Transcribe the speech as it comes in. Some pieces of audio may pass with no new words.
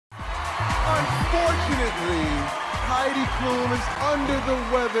Unfortunately, Heidi Klum is under the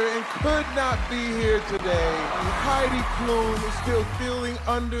weather and could not be here today. Heidi Klum is still feeling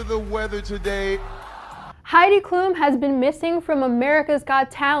under the weather today. Heidi Klum has been missing from America's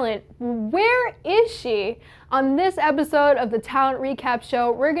Got Talent. Where is she? On this episode of the Talent Recap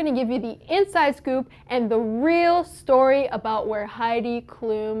Show, we're going to give you the inside scoop and the real story about where Heidi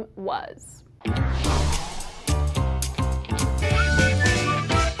Klum was.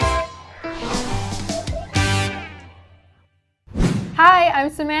 Hi, I'm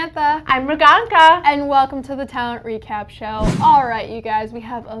Samantha. I'm Raganka. And welcome to the Talent Recap Show. All right, you guys, we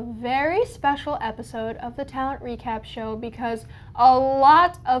have a very special episode of the Talent Recap Show because a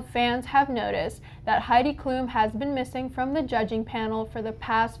lot of fans have noticed that Heidi Klum has been missing from the judging panel for the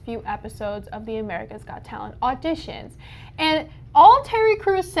past few episodes of the America's Got Talent auditions. And all Terry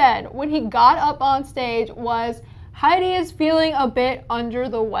Crews said when he got up on stage was, Heidi is feeling a bit under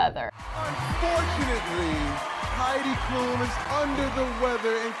the weather. Unfortunately, Heidi Klum is under the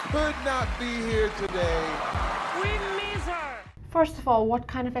weather and could not be here today. We miss her. First of all, what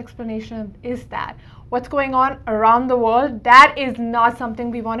kind of explanation is that? What's going on around the world? That is not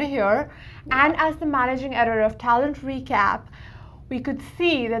something we want to hear. And as the managing editor of Talent Recap, we could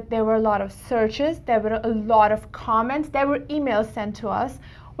see that there were a lot of searches, there were a lot of comments, there were emails sent to us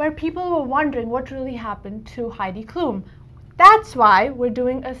where people were wondering what really happened to Heidi Klum. That's why we're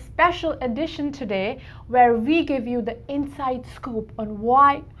doing a special edition today where we give you the inside scoop on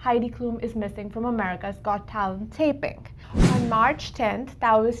why Heidi Klum is missing from America's Got Talent taping. On March 10th,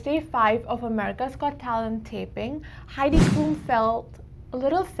 that was day 5 of America's Got Talent taping, Heidi Klum felt a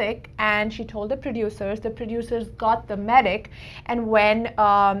little sick and she told the producers got the medic, and when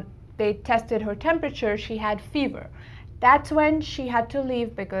they tested her temperature, she had fever. That's when she had to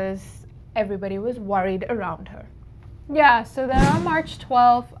leave because everybody was worried around her. Yeah, so then on March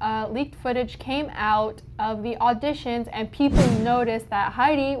 12th, leaked footage came out of the auditions and people noticed that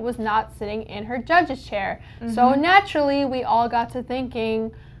Heidi was not sitting in her judge's chair. So naturally, we all got to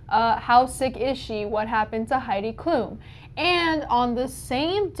thinking, how sick is she? What happened to Heidi Klum? And on the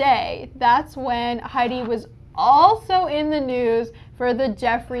same day, that's when Heidi was also in the news for the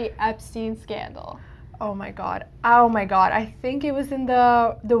Jeffrey Epstein scandal. Oh my God. I think it was in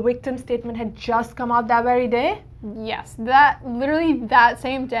the victim statement had just come out that very day. Yes, literally that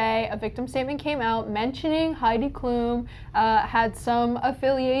same day, a victim statement came out mentioning Heidi Klum had some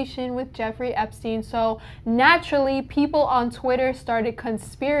affiliation with Jeffrey Epstein. So naturally, people on Twitter started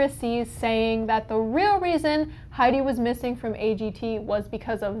conspiracies saying that the real reason Heidi was missing from AGT was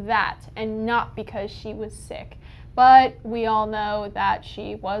because of that and not because she was sick. But we all know that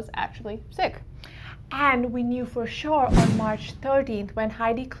she was actually sick. And we knew for sure on March 13th when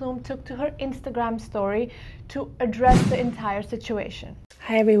Heidi Klum took to her Instagram story to address the entire situation.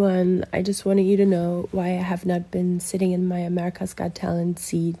 Hi everyone, I just wanted you to know why I have not been sitting in my America's Got Talent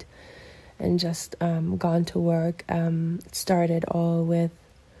seat and just gone to work. It started all with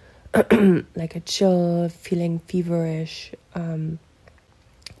like a chill, feeling feverish,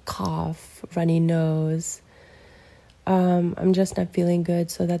 cough, runny nose. I'm just not feeling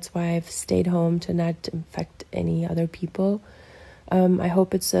good, so that's why I've stayed home to not infect any other people. I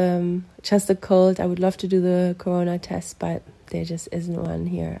hope it's just a cold. I would love to do the corona test, but there just isn't one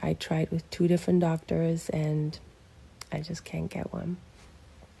here. I tried with 2 different doctors and I just can't get one.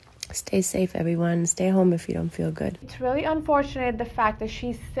 Stay safe, everyone. Stay home if you don't feel good. It's really unfortunate the fact that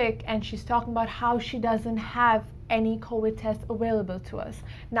she's sick and she's talking about how she doesn't have any COVID tests available to us.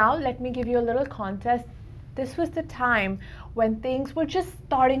 Now, let me give you a little context. This was the time when things were just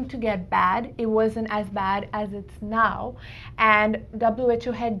starting to get bad. It wasn't as bad as it's now. And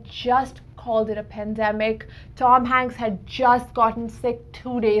WHO had just called it a pandemic. Tom Hanks had just gotten sick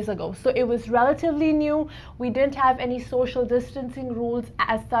 2 days ago. So it was relatively new. We didn't have any social distancing rules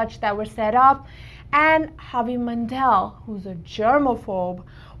as such that were set up. And Howie Mandel, who's a germaphobe,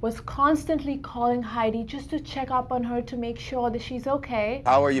 was constantly calling Heidi just to check up on her to make sure that she's okay.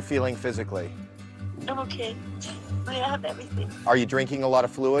 How are you feeling physically? I'm okay. I have everything. Are you drinking a lot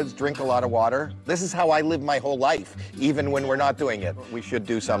of fluids? Drink a lot of water? This is how I live my whole life, even when we're not doing it. We should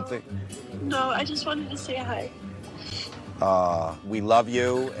do something. No, I just wanted to say hi. We love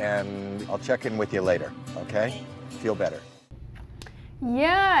you, and I'll check in with you later, okay? Feel better.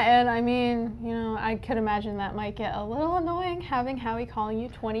 Yeah, and I mean, you know, I could imagine that might get a little annoying having Howie calling you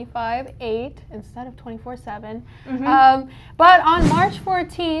 25/8 instead of 24/7. But on March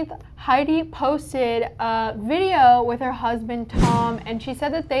 14th, Heidi posted a video with her husband Tom, and she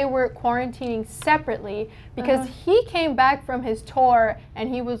said that they were quarantining separately because he came back from his tour and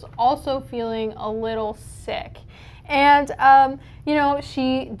he was also feeling a little sick. And, you know,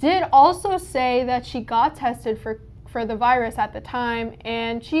 she did also say that she got tested for the virus at the time,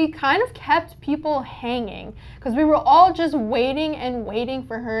 and she kind of kept people hanging because we were all just waiting and waiting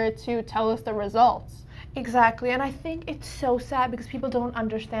for her to tell us the results. Exactly, and I think it's so sad because people don't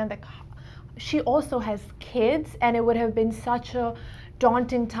understand that she also has kids, and it would have been such a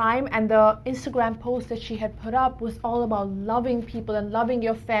daunting time, and the Instagram post that she had put up was all about loving people and loving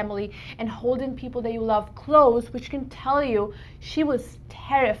your family and holding people that you love close, which can tell you she was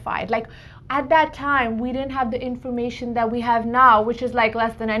terrified. Like, at that time, we didn't have the information that we have now, which is like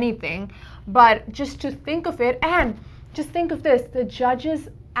less than anything. But just to think of it, and just think of this, the judges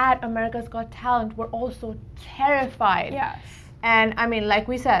at America's Got Talent were also terrified. Yes. And I mean, like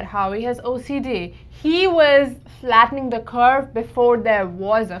we said, Howie has OCD. He was flattening the curve before there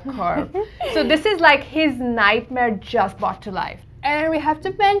was a curve. So this is like his nightmare just brought to life. And we have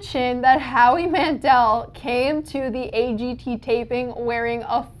to mention that Howie Mandel came to the AGT taping wearing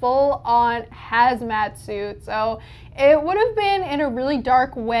a full-on hazmat suit. So it would have been, in a really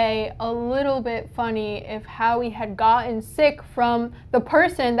dark way, a little bit funny if Howie had gotten sick from the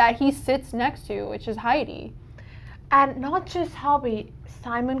person that he sits next to, which is Heidi. And not just Howie,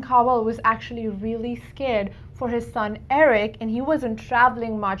 Simon Cowell was actually really scared for his son Eric, and he wasn't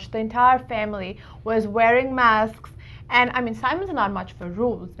traveling much. The entire family was wearing masks. And I mean, Simon's not much for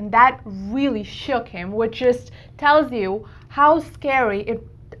rules, and that really shook him, which just tells you how scary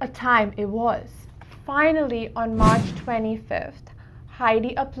a time it was. Finally, on March 25th,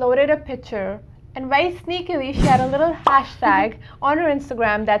 Heidi uploaded a picture, and very sneakily, she had a little hashtag on her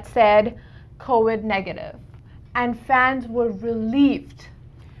Instagram that said COVID negative. And fans were relieved.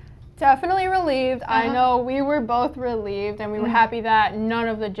 Definitely relieved. I know we were both relieved, and we were happy that none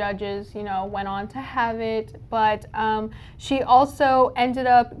of the judges, you know, went on to have it. But she also ended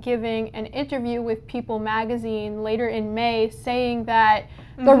up giving an interview with People magazine later in May, saying that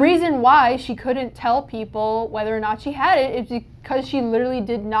the reason why she couldn't tell people whether or not she had it is because she literally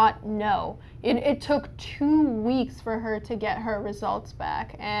did not know. It took 2 weeks for her to get her results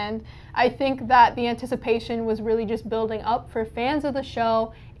back, and I think that the anticipation was really just building up for fans of the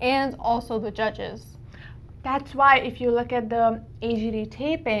show and also the judges. That's why if you look at the AGD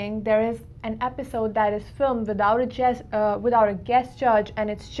taping, there is an episode that is filmed without a guest judge,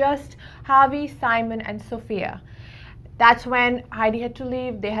 and it's just Howie, Simon, and Sofia. That's when Heidi had to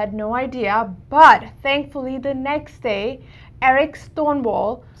leave. They had no idea, but thankfully the next day, Eric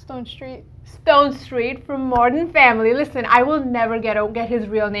Stone Street from Modern Family. Listen, I will never get his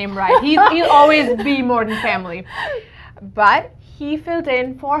real name right. He'll always be Modern Family. But he filled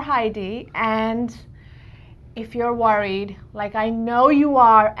in for Heidi, and if you're worried, like I know you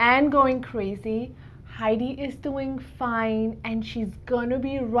are, and going crazy, Heidi is doing fine, and she's gonna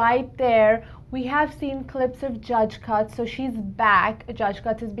be right there. We have seen clips of Judge Cuts, so she's back. Judge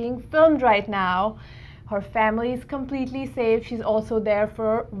Cuts is being filmed right now. Her family is completely safe. She's also there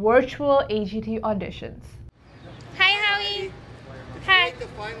for virtual AGT auditions. Hi, Howie. It's Hi. great to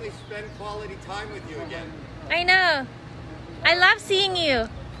finally spend quality time with you again. I know. I love seeing you.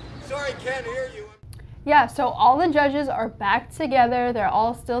 Sorry, can't hear you. Yeah, so all the judges are back together. They're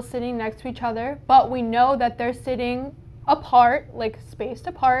all still sitting next to each other, but we know that they're sitting apart, like spaced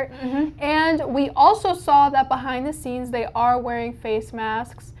apart. And we also saw that behind the scenes they are wearing face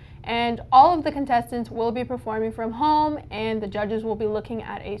masks. And all of the contestants will be performing from home, and the judges will be looking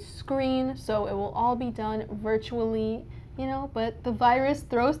at a screen, so it will all be done virtually, you know, but the virus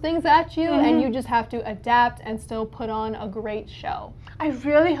throws things at you, and you just have to adapt and still put on a great show. I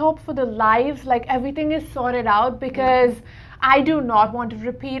really hope for the lives, like everything is sorted out, because I do not want a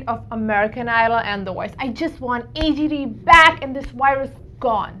repeat of American Idol and The Voice. I just want AGT back and this virus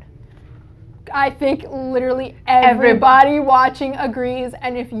gone. I think literally everybody watching agrees,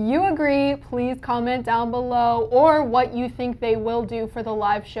 and if you agree, please comment down below or what you think they will do for the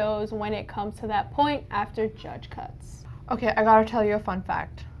live shows when it comes to that point after Judge Cuts. Okay, I gotta tell you a fun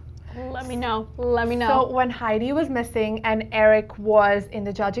fact. Let me know. Let me know. So when Heidi was missing and Eric was in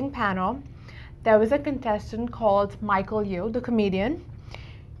the judging panel, there was a contestant called Michael Yu, the comedian.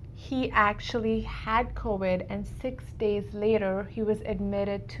 He actually had COVID, and 6 days later, he was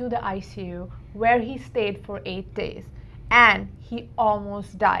admitted to the ICU, where he stayed for 8 days, and he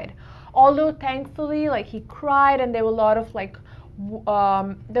almost died. Although thankfully, like, he cried, and there were a lot of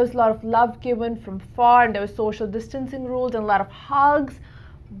there was a lot of love given from far, and there was social distancing rules and a lot of hugs,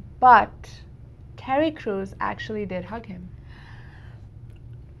 but Terry Crews actually did hug him.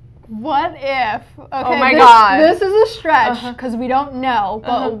 What if, okay, oh my God. This is a stretch because we don't know,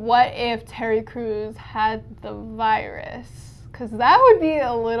 but what if Terry Crews had the virus? because that would be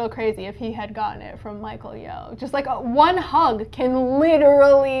a little crazy if he had gotten it from Michael Yo. Just like one hug can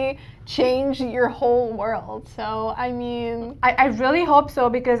literally change your whole world. So, I mean... I really hope so,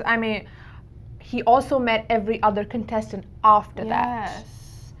 because, I mean, he also met every other contestant after that.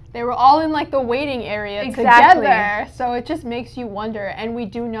 Yes. They were all in like the waiting area together, so it just makes you wonder. And we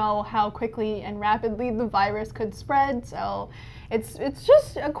do know how quickly and rapidly the virus could spread, so it's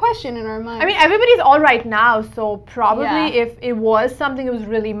just a question in our mind. I mean, everybody's all right now, so probably if it was something that was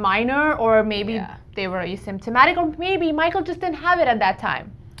really minor, or maybe they were asymptomatic, or maybe Michael just didn't have it at that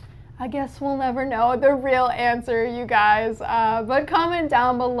time. I guess we'll never know the real answer, you guys. But comment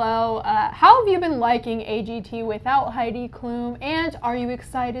down below, how have you been liking AGT without Heidi Klum? And are you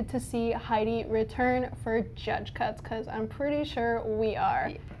excited to see Heidi return for Judge Cuts? Because I'm pretty sure we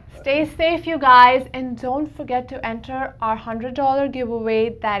are. Stay safe, you guys, and don't forget to enter our $100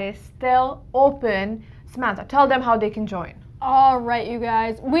 giveaway that is still open. Samantha, tell them how they can join. All right, you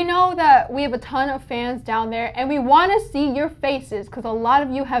guys, we know that we have a ton of fans down there and we want to see your faces because a lot of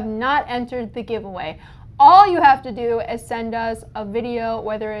you have not entered the giveaway. All you have to do is send us a video,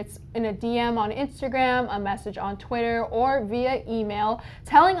 whether it's in a DM on Instagram, a message on Twitter, or via email,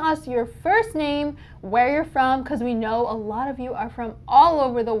 telling us your first name, where you're from, because we know a lot of you are from all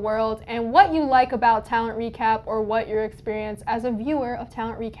over the world, and what you like about Talent Recap or what your experience as a viewer of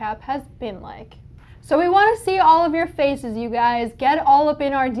Talent Recap has been like. So we want to see all of your faces, you guys. Get all up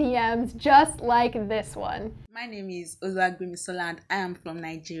in our DMs, just like this one. My name is Oluwagbemisola and I am from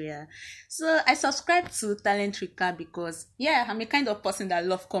Nigeria. So I subscribe to Talent Recap because, I'm a kind of person that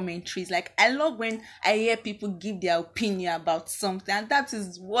love commentaries. Like, I love when I hear people give their opinion about something, and that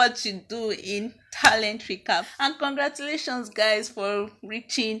is what you do in Talent Recap. And congratulations, guys, for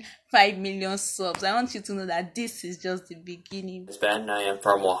reaching 5 million subs. I want you to know that this is just the beginning. It's Ben. I am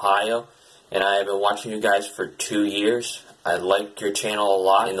from Ohio, and I have been watching you guys for 2 years. I like your channel a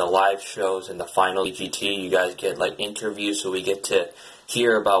lot. In the live shows and the final AGT, you guys get like interviews, so we get to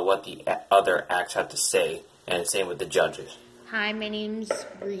hear about what the other acts have to say, and same with the judges. Hi, my name's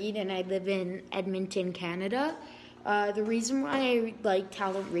Reed and I live in Edmonton, Canada. The reason why I like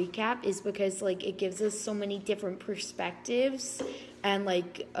Talent Recap is because like it gives us so many different perspectives and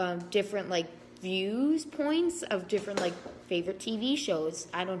like different like views points of different like favorite TV shows.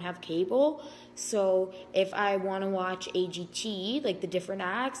 I don't have cable, so if I want to watch AGT, like the different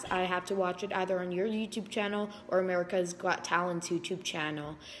acts, I have to watch it either on your YouTube channel or America's Got Talent's YouTube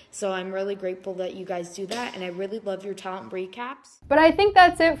channel. So I'm really grateful that you guys do that, and I really love your talent recaps. But I think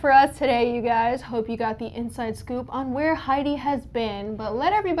that's it for us today, you guys. Hope you got the inside scoop on where Heidi has been, but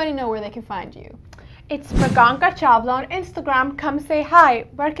let everybody know where they can find you. It's Praganka Chawla on Instagram. Come say hi.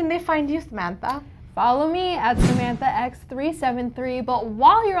 Where can they find you, Samantha? Follow me at SamanthaX373, but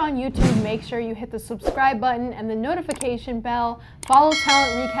while you're on YouTube, make sure you hit the subscribe button and the notification bell. Follow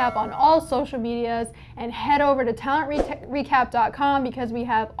Talent Recap on all social medias and head over to talentrecap.com because we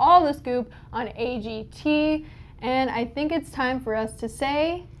have all the scoop on AGT. And I think it's time for us to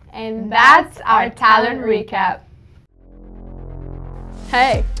say, and that's our Talent Recap.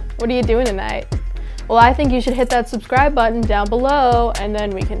 Hey, what are you doing tonight? Well, I think you should hit that subscribe button down below and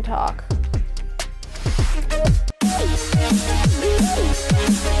then we can talk.